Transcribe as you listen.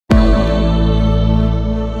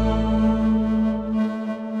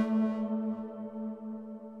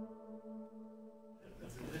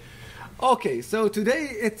Okay, so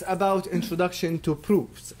today it's about introduction to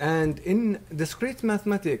proofs, and in discrete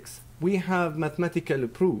mathematics we have mathematical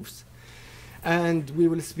proofs, and we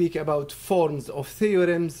will speak about forms of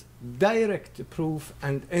theorems, direct proof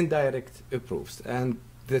and indirect proofs, and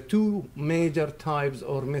the two major types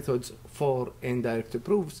or methods for indirect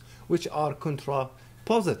proofs, which are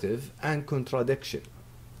contrapositive and contradiction.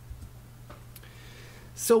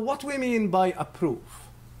 So what we mean by a proof?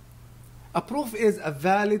 A proof is a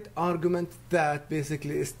valid argument that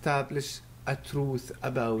basically establishes a truth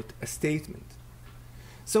about a statement.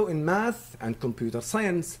 So in math and computer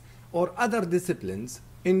science or other disciplines,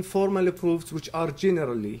 informal proofs which are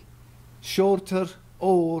generally shorter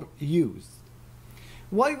or used.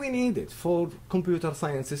 Why we need it? For computer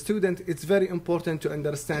science students, it's very important to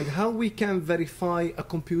understand how we can verify a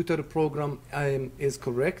computer program is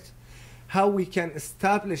correct, how we can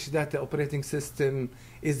establish that the operating system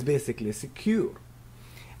is basically secure,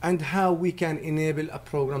 and how we can enable a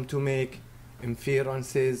program to make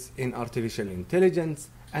inferences in artificial intelligence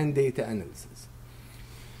and data analysis.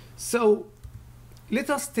 So let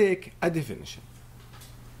us take a definition.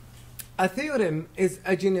 A theorem is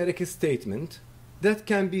a generic statement that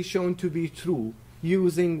can be shown to be true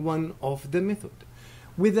using one of the methods,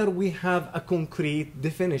 whether we have a concrete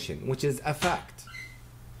definition, which is a fact,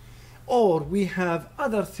 or we have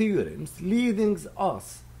other theorems leading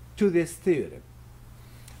us to this theorem,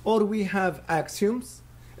 or we have axioms,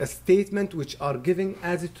 a statement which are given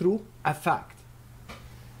as true, a fact,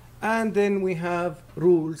 and then we have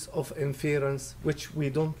rules of inference, which we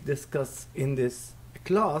don't discuss in this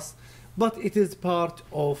class, but it is part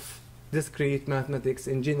of discrete mathematics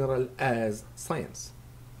in general as science.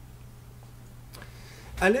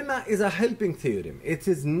 A lemma is a helping theorem. It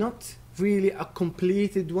is not really a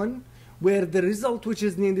completed one, where the result which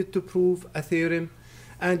is needed to prove a theorem,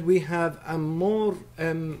 and we have a more,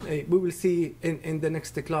 we will see in the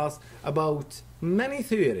next class about many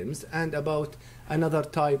theorems and about another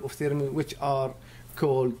type of theorem which are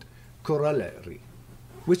called corollary,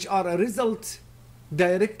 which are a result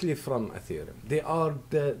directly from a theorem. They are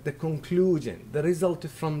the conclusion, the result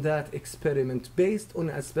from that experiment based on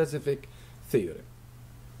a specific theorem.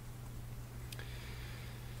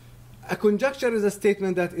 A conjecture is a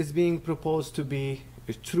statement that is being proposed to be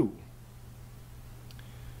true.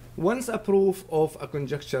 Once a proof of a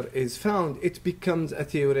conjecture is found, it becomes a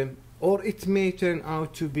theorem, or it may turn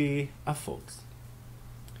out to be a false.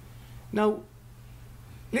 Now,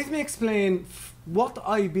 let me explain what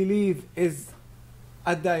I believe is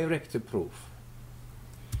a direct proof.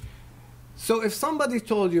 So if somebody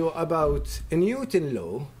told you about a Newton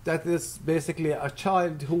law, that is basically a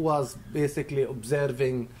child who was basically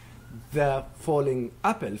observing the falling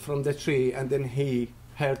apple from the tree, and then he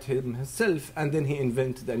hurt himself, and then he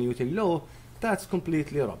invented the Newton law, that's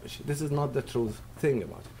completely rubbish. This is not the true thing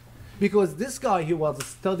about it. Because this guy, he was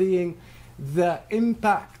studying the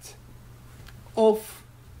impact of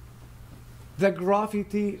the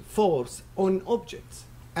gravity force on objects,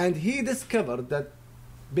 and he discovered that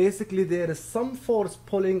basically there is some force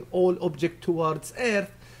pulling all objects towards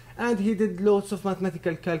Earth, and he did lots of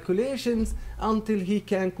mathematical calculations until he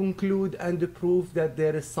can conclude and prove that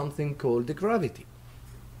there is something called gravity.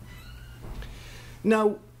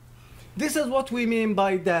 Now, this is what we mean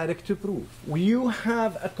by direct proof. You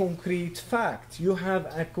have a concrete fact, you have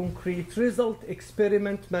a concrete result,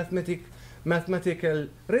 experiment, mathematical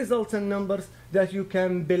results and numbers that you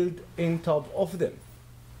can build in top of them.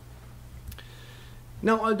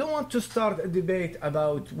 Now, I don't want to start a debate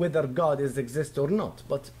about whether God exists or not,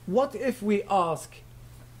 but what if we ask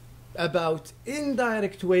about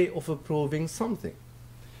indirect way of proving something?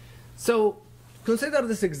 So, consider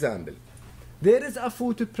this example. There is a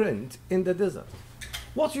footprint in the desert.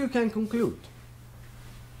 What you can conclude?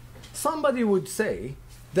 Somebody would say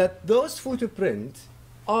that those footprints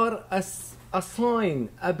are a sign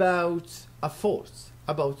about a force,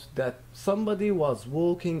 about that somebody was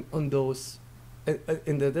walking on those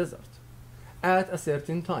in the desert at a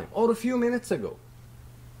certain time or a few minutes ago.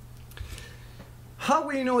 How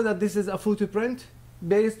we know that this is a footprint?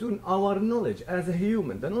 Based on our knowledge as a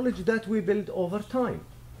human, the knowledge that we build over time.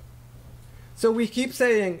 So we keep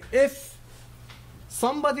saying, if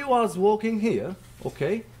somebody was walking here,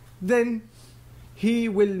 okay, then he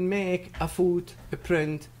will make a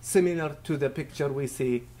footprint similar to the picture we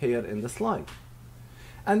see here in the slide.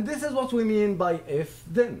 And this is what we mean by if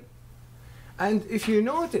then. And if you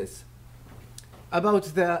notice about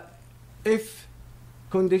the if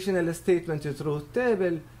conditional statement truth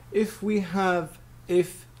table, if we have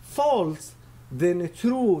if false, then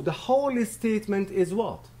true, the whole statement is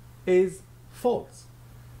what? Is false.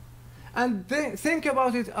 And think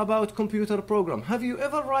about it about computer program. Have you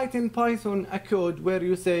ever write in Python a code where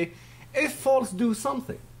you say, if false, do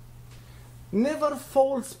something? Never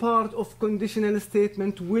false part of conditional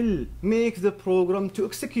statement will make the program to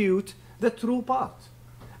execute the true part.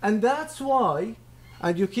 And that's why,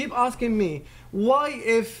 and you keep asking me, why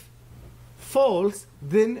if false,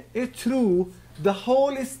 then it's true, the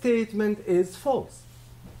whole statement is false?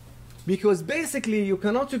 Because basically you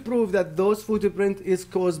cannot prove that those footprint is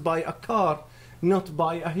caused by a car, not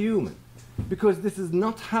by a human. Because this is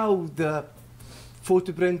not how the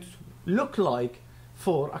footprint look like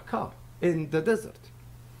for a car in the desert.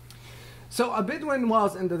 So a Bedouin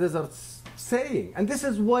was in the desert saying, and this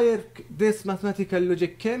is where this mathematical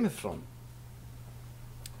logic came from.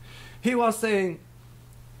 He was saying,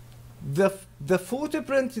 the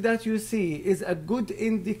footprint that you see is a good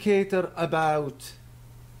indicator about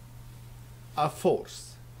a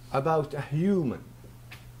force, about a human,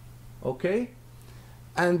 okay?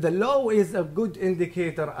 And the law is a good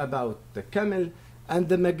indicator about the camel, and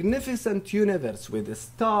the magnificent universe with the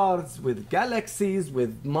stars, with galaxies,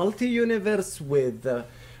 with multi-universe, with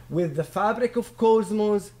the fabric of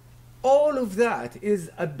cosmos, all of that is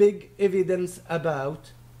a big evidence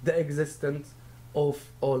about the existence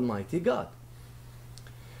of Almighty God.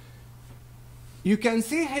 You can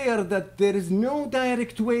see here that there is no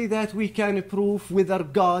direct way that we can prove whether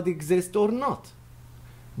God exists or not.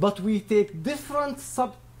 But we take different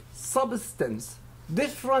substance,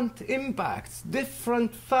 different impacts,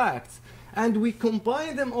 different facts, and we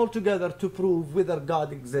combine them all together to prove whether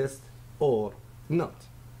God exists or not.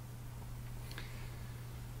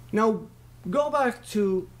 Now, go back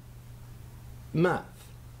to math.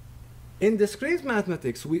 In discrete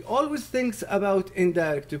mathematics, we always think about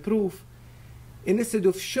indirect proof instead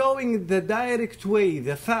of showing the direct way,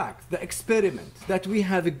 the fact, the experiment, that we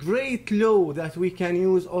have a great law that we can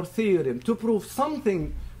use or theorem to prove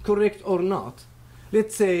something correct or not.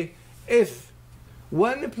 Let's say if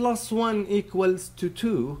 1 plus 1 equals to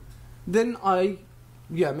 2, then I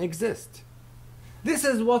exist. This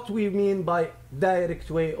is what we mean by direct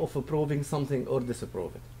way of proving something or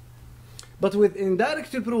disprove it. But with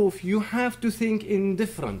indirect proof, you have to think in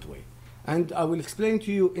different way. And I will explain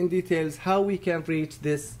to you in details how we can reach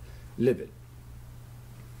this level.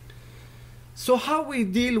 So how we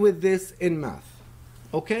deal with this in math,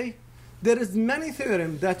 okay? There is many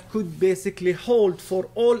theorems that could basically hold for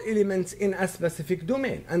all elements in a specific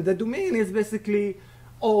domain. And the domain is basically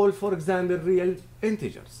all, for example, real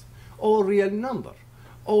integers, all real number,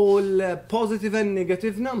 all positive and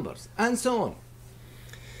negative numbers, and so on.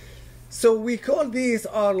 So we call these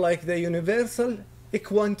are like the universal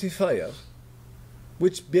quantifier,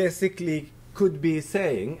 which basically could be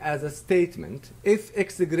saying as a statement, if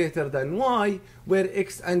x greater than y, where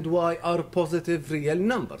x and y are positive real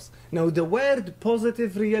numbers. Now the word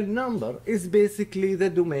positive real number is basically the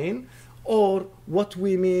domain, or what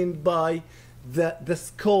we mean by the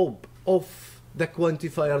scope of the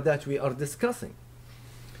quantifier that we are discussing.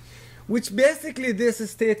 Which basically this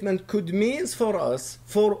statement could mean for us,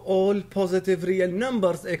 for all positive real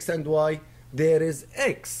numbers x and y, there is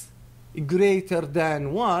x greater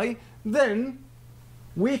than y, then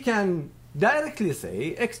we can directly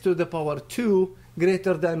say x to the power 2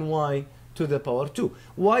 greater than y to the power 2.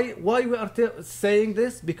 Why we are saying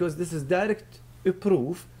this? Because this is direct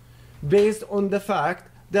proof based on the fact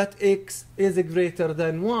that x is greater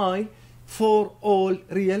than y for all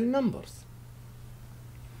real numbers.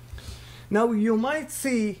 Now you might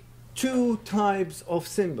see two types of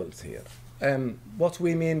symbols here. What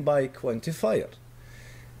we mean by quantifier.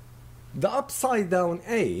 The upside down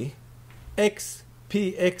A, x,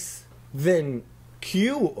 px, then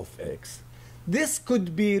q of x. This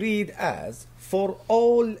could be read as, for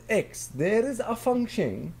all x, there is a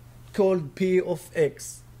function called p of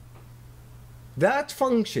x. That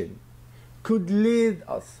function could lead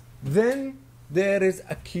us, then there is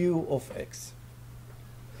a q of x.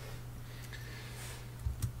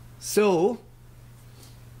 So,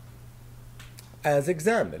 as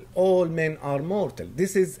example, all men are mortal.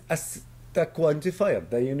 This is the quantifier,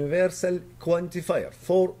 the universal quantifier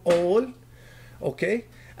for all, okay?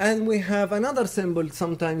 And we have another symbol,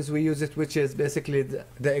 sometimes we use it, which is basically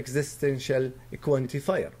the existential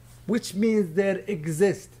quantifier, which means there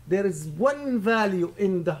is one value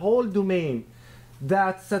in the whole domain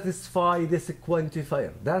that satisfies this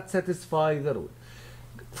quantifier, that satisfies the rule.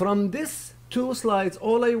 From this two slides,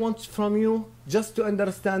 all I want from you just to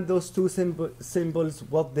understand those two symbols,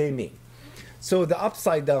 what they mean. So the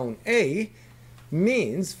upside down A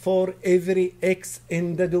means for every x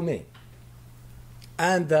in the domain,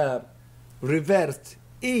 and the reversed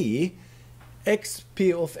E x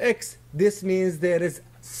p of x, this means there is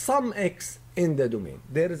some x in the domain.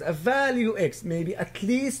 There is a value x, maybe at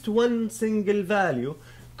least one single value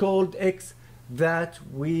called x that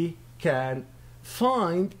we can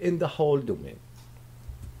find in the whole domain.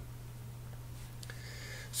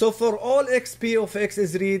 So for all x p of x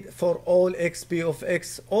is read for all x p of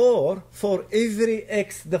x, or for every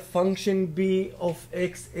x the function b of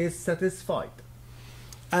x is satisfied.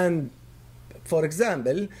 And for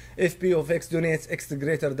example, if p of x denotes x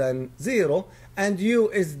greater than 0 and u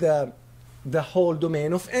is the whole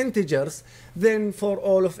domain of integers, then for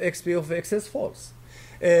all of x p of x is false.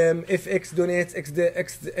 If x denotes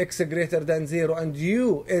x greater than 0 and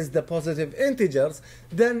u is the positive integers,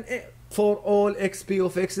 then for all x p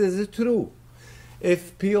of x is true.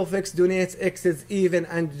 If p of x denotes x is even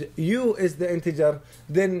and u is the integer,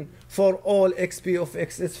 then for all x p of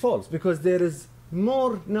x is false, because there is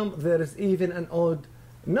there is even an odd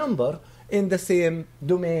number in the same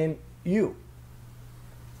domain u.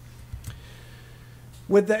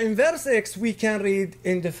 With the inverse x, we can read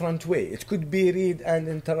in different way. It could be read and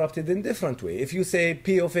interrupted in different way. If you say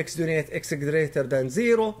p of x denotes x greater than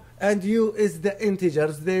 0 and u is the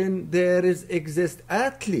integers, then there exists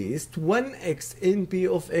at least one x in p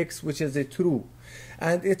of x, which is a true.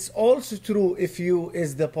 And it's also true if u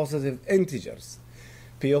is the positive integers.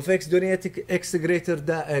 P of x denotes x greater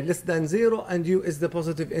than less than 0 and u is the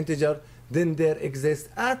positive integer, then there exists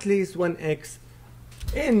at least one x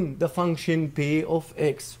in the function p of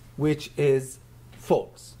x, which is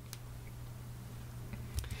false.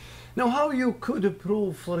 Now, how you could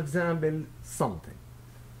prove, for example, something?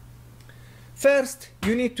 First,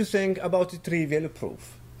 you need to think about a trivial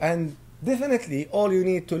proof. And definitely, all you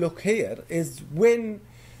need to look here is when,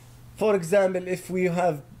 for example, if we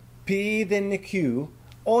have p then q,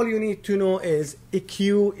 all you need to know is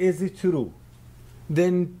q is true.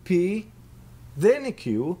 Then p then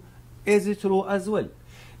q is true as well.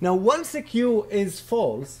 Now, once q is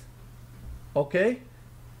false, okay,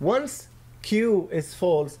 once q is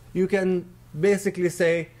false, you can basically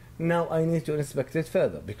say, now I need to inspect it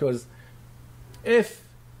further, because if,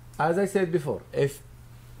 as I said before, if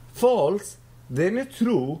false, then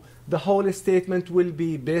true, the whole statement will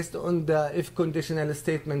be based on the if conditional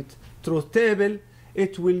statement truth table,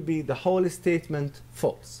 it will be the whole statement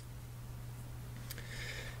false.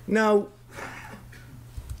 Now,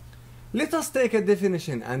 let us take a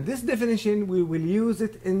definition, and this definition we will use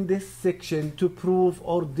it in this section to prove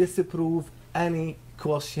or disprove any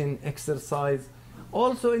question exercise.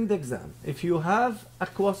 Also in the exam, if you have a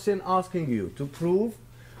question asking you to prove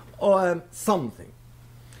something,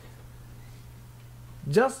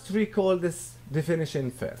 just recall this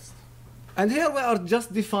definition first. And here we are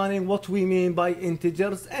just defining what we mean by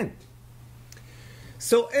integers n.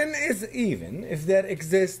 So n is even if there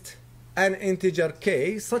exists an integer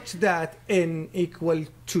k such that n equal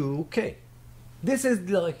to k. This is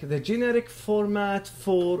like the generic format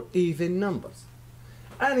for even numbers.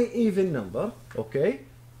 Any even number, okay,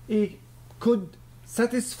 could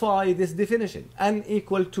satisfy this definition, n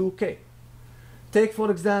equal to k. Take,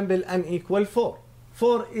 for example, n equal 4.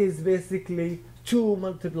 4 is basically 2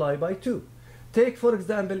 multiplied by 2. Take, for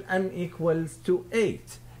example, n equals to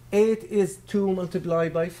 8. 8 is 2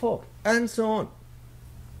 multiplied by 4, and so on.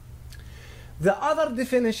 The other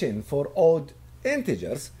definition for odd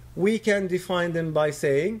integers, we can define them by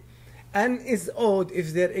saying n is odd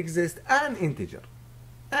if there exists an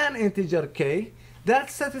integer k,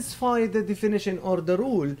 that satisfies the definition or the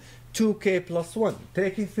rule 2k plus 1.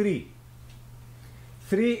 Take 3.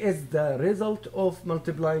 3 is the result of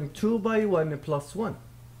multiplying 2 by 1 plus 1.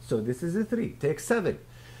 So this is a 3. Take 7.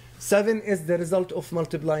 7 is the result of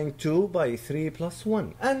multiplying 2 by 3 plus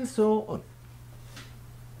 1, and so on.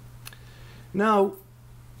 Now,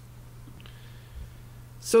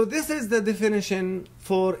 so this is the definition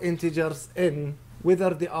for integers n,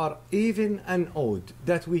 whether they are even and odd,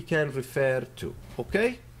 that we can refer to,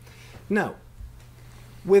 okay? Now,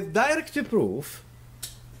 with direct proof,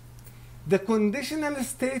 the conditional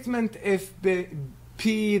statement if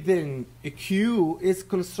p then q is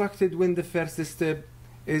constructed when the first step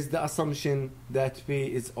is the assumption that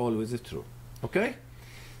p is always true, okay?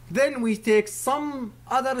 Then we take some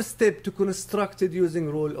other step to construct it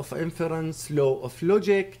using rule of inference, law of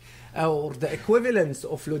logic, or the equivalence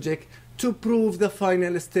of logic to prove the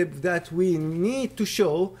final step that we need to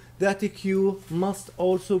show that q must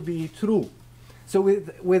also be true. So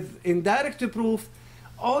with indirect proof,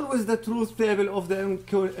 always the truth table of the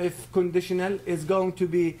if conditional is going to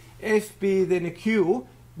be if p then q,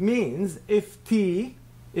 means if t,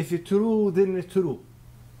 if true then true.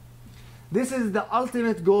 This is the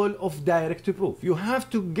ultimate goal of direct proof. You have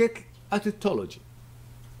to get a tautology.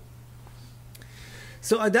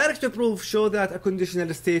 So a direct proof shows that a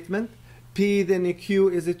conditional statement P then Q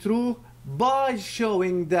is true by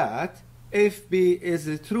showing that if P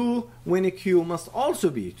is true, when Q must also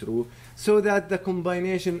be true, so that the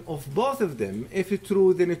combination of both of them, if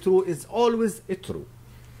true, then true is always true.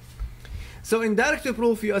 So in direct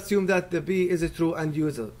proof, you assume that the P is true and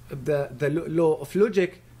use the law of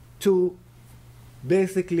logic to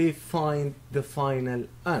basically find the final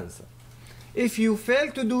answer. If you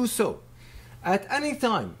fail to do so, at any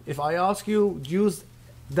time, if I ask you use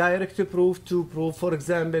direct proof to prove, for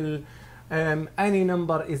example, any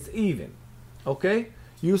number is even, okay?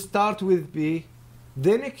 You start with B,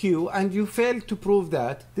 then a Q, and you fail to prove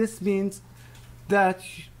that. This means that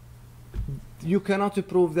you cannot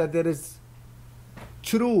prove that there is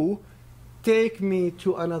true. Take me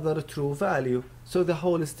to another true value. So the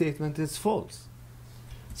whole statement is false.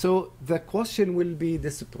 So the question will be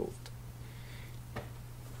disproved.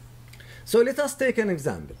 So let us take an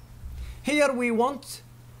example. Here we want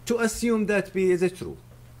to assume that P is true,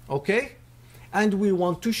 okay? And we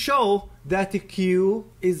want to show that Q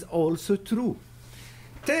is also true.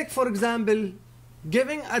 Take, for example,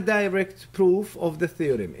 giving a direct proof of the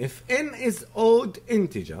theorem. If n is odd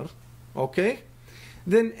integer, okay,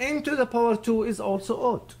 then n to the power 2 is also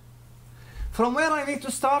odd. From where I need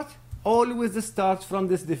to start? Always start from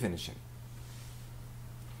this definition.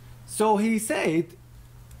 So he said,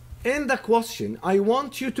 in the question, I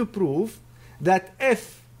want you to prove that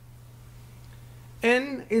if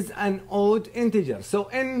n is an odd integer, so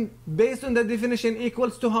n based on the definition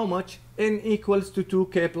equals to how much? N equals to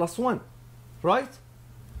 2k plus 1, right?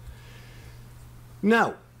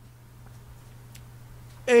 Now,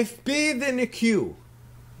 if P then Q,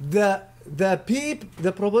 the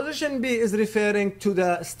proposition B is referring to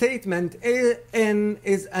the statement n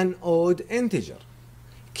is an odd integer.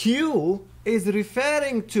 Q is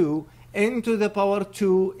referring to n to the power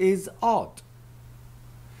 2 is odd.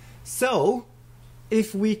 So,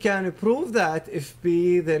 if we can prove that, if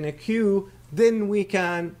P then a Q, then we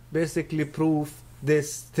can basically prove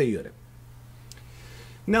this theorem.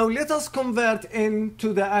 Now let us convert n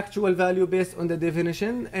to the actual value based on the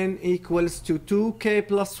definition. N equals to 2k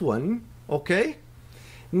plus 1, okay?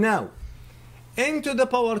 Now, n to the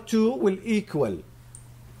power 2 will equal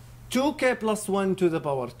 2k plus 1 to the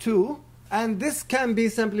power 2, and this can be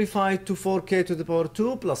simplified to 4k to the power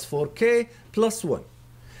 2 plus 4k plus 1.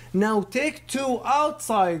 Now take 2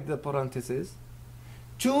 outside the parentheses,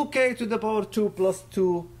 2k to the power 2 plus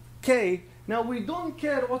 2k. Now we don't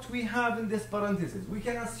care what we have in this parenthesis. We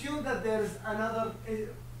can assume that there is another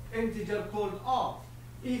integer called r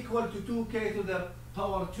equal to 2k to the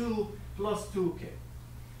power 2 plus 2k.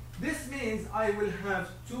 This means I will have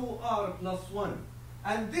 2r plus 1.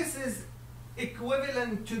 And this is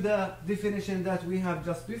equivalent to the definition that we have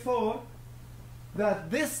just before,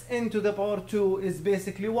 that this n to the power 2 is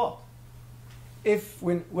basically what? If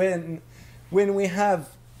when we have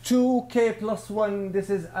 2k plus 1, this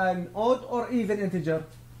is an odd or even integer?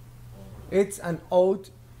 It's an odd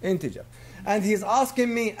integer. And he's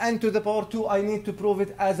asking me n to the power 2, I need to prove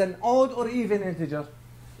it as an odd or even integer.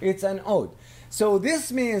 It's an odd. So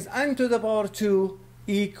this means n to the power 2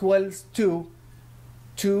 equals to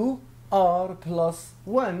 2r plus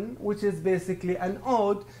 1, which is basically an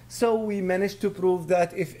odd. So we managed to prove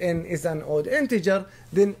that if n is an odd integer,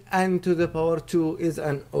 then n to the power 2 is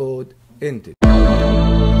an odd integer.